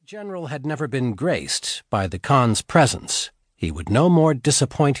general had never been graced by the Khan's presence. He would no more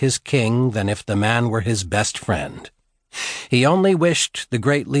disappoint his king than if the man were his best friend. He only wished the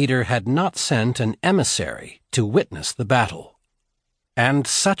great leader had not sent an emissary to witness the battle. And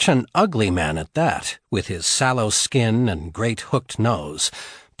such an ugly man at that, with his sallow skin and great hooked nose.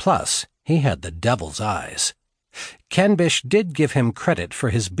 Plus, he had the devil's eyes. Kenbish did give him credit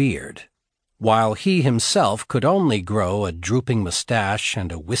for his beard. While he himself could only grow a drooping mustache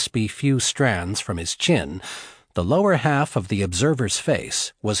and a wispy few strands from his chin, the lower half of the observer's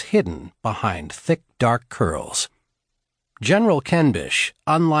face was hidden behind thick dark curls. General Kenbish,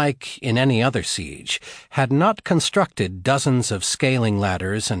 unlike in any other siege, had not constructed dozens of scaling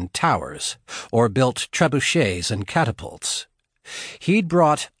ladders and towers, or built trebuchets and catapults. He'd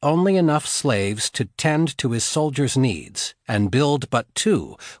brought only enough slaves to tend to his soldiers' needs and build but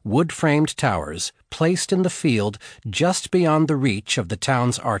 2 wood-framed towers placed in the field just beyond the reach of the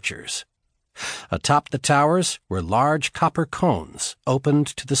town's archers. Atop the towers were large copper cones opened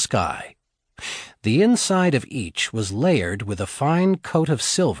to the sky. The inside of each was layered with a fine coat of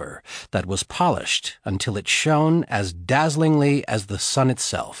silver that was polished until it shone as dazzlingly as the sun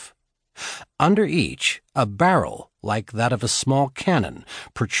itself. Under each, a barrel, like that of a small cannon,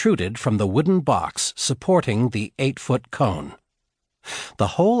 protruded from the wooden box supporting the 8-foot cone. The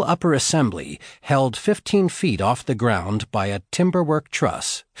whole upper assembly, held 15 feet off the ground by a timberwork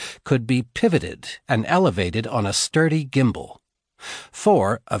truss, could be pivoted and elevated on a sturdy gimbal.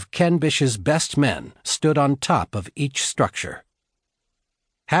 4 of Kenbish's best men stood on top of each structure.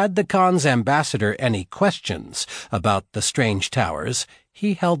 Had the Khan's ambassador any questions about the strange towers,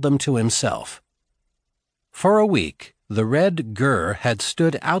 he held them to himself. For a week, the Red Gur had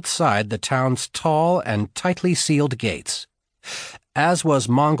stood outside the town's tall and tightly sealed gates. As was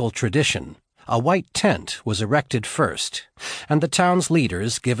Mongol tradition, a white tent was erected first, and the town's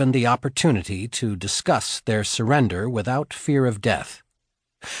leaders given the opportunity to discuss their surrender without fear of death.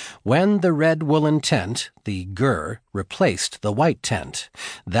 When the red woolen tent, the Gur, replaced the white tent,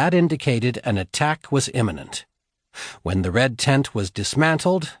 that indicated an attack was imminent. When the red tent was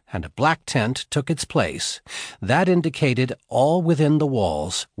dismantled and a black tent took its place, that indicated all within the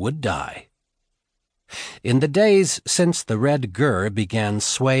walls would die. In the days since the Red Gur began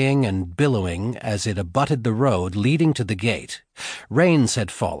swaying and billowing as it abutted the road leading to the gate, rains had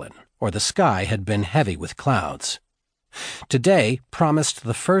fallen, or the sky had been heavy with clouds. Today promised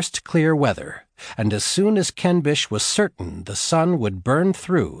the first clear weather, and as soon as Kenbish was certain the sun would burn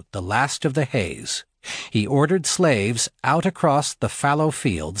through the last of the haze, he ordered slaves out across the fallow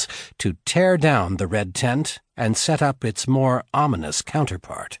fields to tear down the red tent and set up its more ominous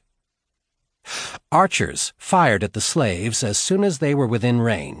counterpart. Archers fired at the slaves as soon as they were within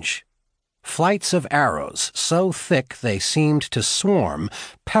range. Flights of arrows, so thick they seemed to swarm,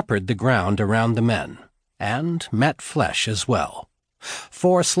 peppered the ground around the men, and met flesh as well.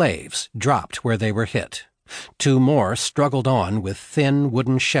 4 slaves dropped where they were hit. 2 more struggled on with thin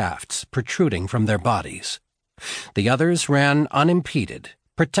wooden shafts protruding from their bodies. The others ran unimpeded,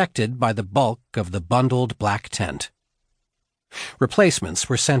 protected by the bulk of the bundled black tent. Replacements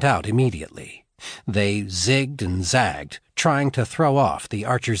were sent out immediately. They zigged and zagged, trying to throw off the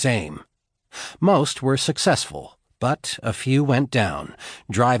archer's aim. Most were successful, but a few went down,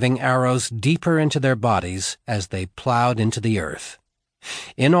 driving arrows deeper into their bodies as they plowed into the earth.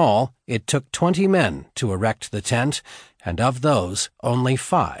 In all, it took 20 men to erect the tent, and of those, only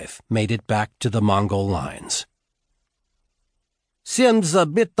 5 made it back to the Mongol lines. "Seems a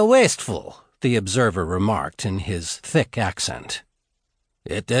bit wasteful," the observer remarked in his thick accent.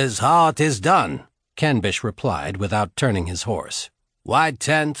 "It is how it is done," Kenbish replied without turning his horse. "White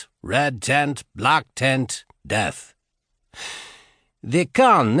tent, red tent, black tent, death." "The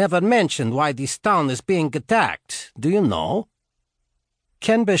Khan never mentioned why this town is being attacked. Do you know?"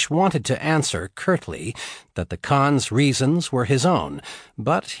 Kenbish wanted to answer curtly that the Khan's reasons were his own,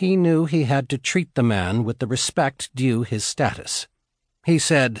 but he knew he had to treat the man with the respect due his status. He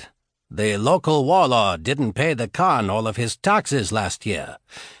said, "The local warlord didn't pay the Khan all of his taxes last year.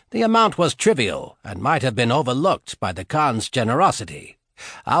 The amount was trivial and might have been overlooked by the Khan's generosity.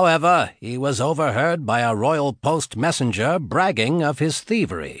 However, he was overheard by a royal post messenger bragging of his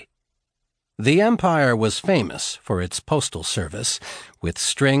thievery." The empire was famous for its postal service, with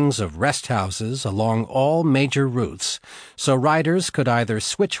strings of rest houses along all major routes, so riders could either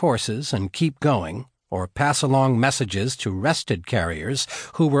switch horses and keep going, or pass along messages to rested carriers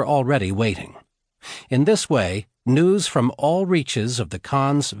who were already waiting. In this way, news from all reaches of the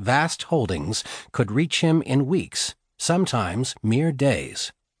Khan's vast holdings could reach him in weeks, sometimes mere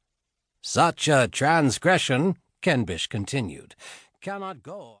days. "Such a transgression," Kenbish continued, "cannot go